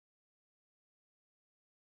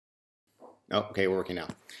Oh, okay, we're working now.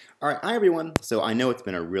 All right, hi everyone. So I know it's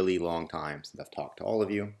been a really long time since I've talked to all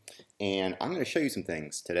of you, and I'm going to show you some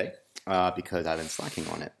things today because I've been slacking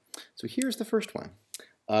on it. So here's the first one.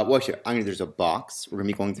 Well, actually, there's a box we're going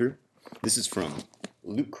to be going through. This is from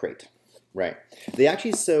LootCrate, right? They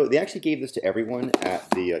actually gave this to everyone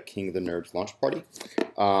at the King of the Nerds launch party.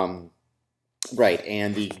 Right,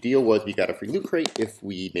 and the deal was we got a free Loot Crate if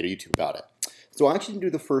we made a YouTube about it. So I actually didn't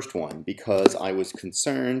do the first one because I was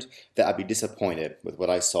concerned that I'd be disappointed with what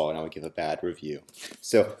I saw and I would give a bad review.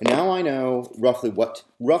 So now I know roughly what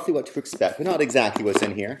to expect, but not exactly what's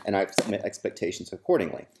in here, and I've set my expectations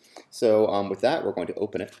accordingly. So with that, we're going to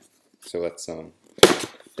open it. So let's there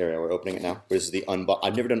we are, we're opening it now. This is the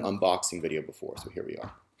I've never done an unboxing video before, so here we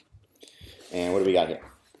are. And what do we got here?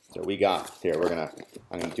 So we got here.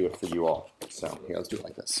 I'm gonna do it for you all. So here, let's do it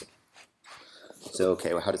like this. So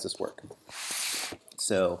okay, well, how does this work?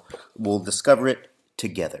 So we'll discover it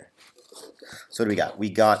together. So what do we got? We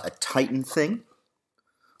got a Titan thing.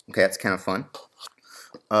 Okay, that's kind of fun.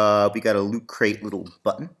 We got a Loot Crate little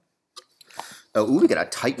button. Oh, ooh, we got a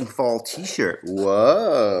Titanfall T-shirt.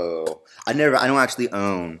 Whoa! I don't actually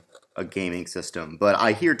own a gaming system, but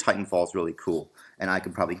I hear Titanfall is really cool, and I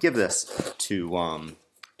could probably give this to one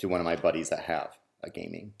of my buddies that have a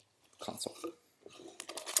gaming console.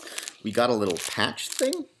 We got a little patch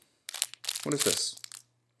thing. What is this?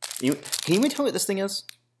 Can you even tell me what this thing is?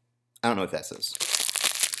 I don't know what that is.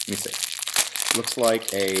 Let me see. Looks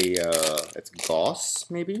like it's Gauss,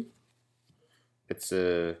 maybe? It's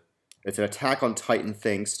an Attack on Titan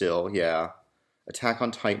thing still, yeah. Attack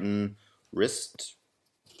on Titan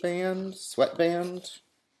wristband, sweatband.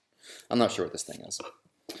 I'm not sure what this thing is.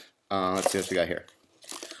 Let's see what we got here.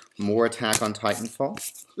 More Attack on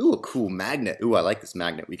Titanfall. Ooh, a cool magnet. Ooh, I like this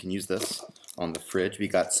magnet. We can use this on the fridge. We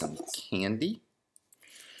got some candy.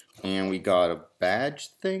 And we got a badge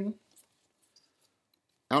thing.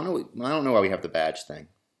 I don't know why we have the badge thing.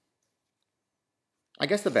 I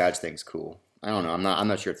guess the badge thing's cool. I don't know. I'm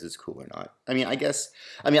not sure if this is cool or not. I guess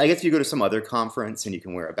if you go to some other conference and you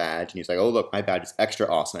can wear a badge and you're like, oh look, my badge is extra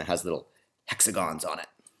awesome. It has little hexagons on it.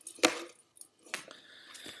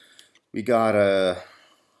 We got a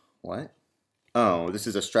what? Oh, this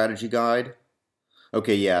is a strategy guide.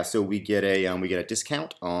 Okay, yeah. So we get a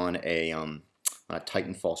discount on a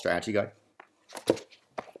Titanfall strategy guide.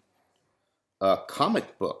 A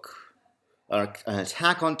comic book. An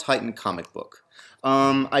Attack on Titan comic book.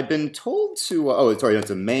 I've been told to. Oh, sorry,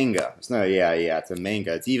 it's a manga. It's not. Yeah, it's a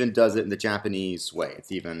manga. It even does it in the Japanese way.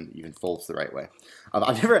 It's even folds the right way.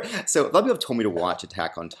 I've never. So a lot of people have told me to watch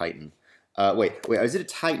Attack on Titan. Wait. Is it a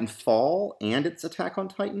Titanfall and it's Attack on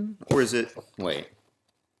Titan, or is it? Wait.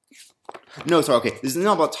 No, sorry. Okay, this is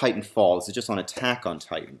not about Titanfall. This is just on Attack on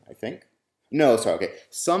Titan, I think. No, sorry, okay.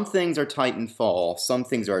 Some things are Titanfall, some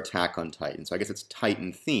things are Attack on Titan, so I guess it's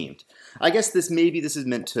Titan themed. I guess maybe this is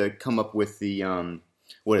meant to come up with the,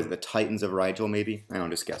 what is it, the Titans of Rigel, maybe? I don't know,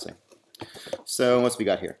 I'm just guessing. So, what's we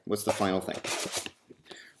got here? What's the final thing?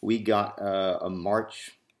 We got a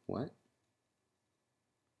March, what?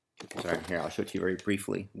 Sorry, here, I'll show it to you very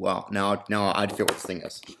briefly. Well, now I feel what this thing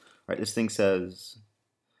is. All right, this thing says,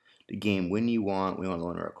 the game when you want, we want to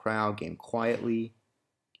learn our crowd, game quietly.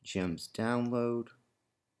 Gems download.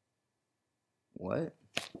 What?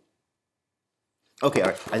 Okay, all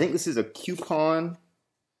right. I think this is a coupon.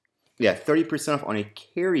 Yeah, 30% off on a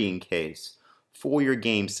carrying case for your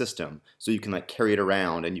game system. So you can like carry it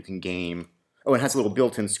around and you can game. Oh, it has a little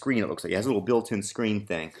built-in screen, it looks like. It has a little built-in screen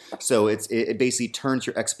thing. So it basically turns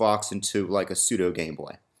your Xbox into like a pseudo Game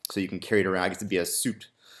Boy. So you can carry it around. I guess it'd be a suit,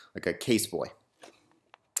 like a case boy.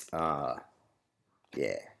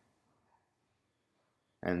 Yeah.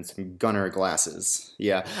 And some Gunner glasses.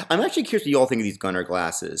 Yeah, I'm actually curious what you all think of these Gunner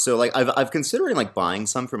glasses. So like, I've considering like buying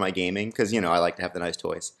some for my gaming because I like to have the nice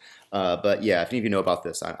toys. But yeah, if any of you know about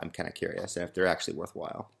this, I'm kind of curious if they're actually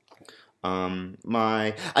worthwhile. So I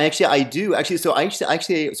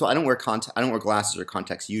don't wear glasses or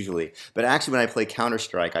contacts usually, but actually when I play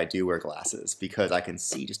Counter-Strike, I do wear glasses because I can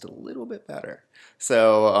see just a little bit better.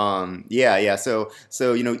 So, yeah. So,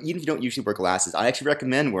 even if you don't usually wear glasses, I actually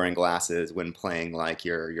recommend wearing glasses when playing like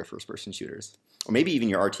your first-person shooters, or maybe even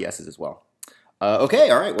your RTSs as well.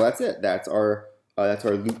 Okay, all right. Well, that's it. That's our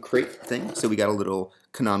Loot Crate thing. So we got a little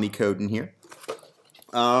Konami code in here.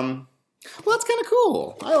 Well, that's kind of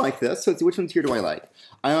cool. I like this. So which ones here do I like?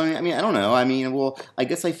 I don't know. Well, I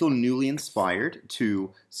guess I feel newly inspired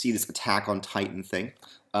to see this Attack on Titan thing.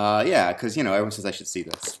 Yeah, because, everyone says I should see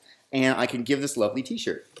this. And I can give this lovely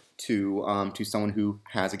t-shirt to someone who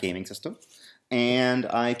has a gaming system. And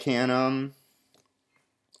I can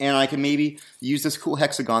maybe use this cool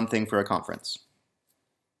hexagon thing for a conference.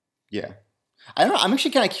 Yeah. I don't know. I'm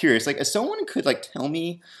actually kind of curious. Like, if someone could like tell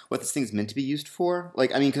me what this thing's meant to be used for,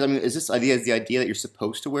 like, because is this idea is the idea that you're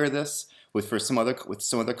supposed to wear this for some other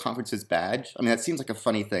conference's badge? I mean, that seems like a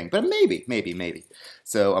funny thing, but maybe.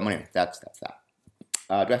 So anyway, that's that.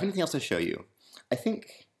 Do I have anything else to show you? I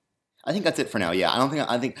think that's it for now. Yeah,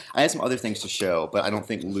 I think I have some other things to show, but I don't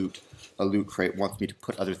think LootCrate wants me to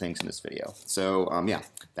put other things in this video. So yeah,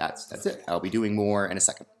 that's it. I'll be doing more in a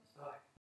second.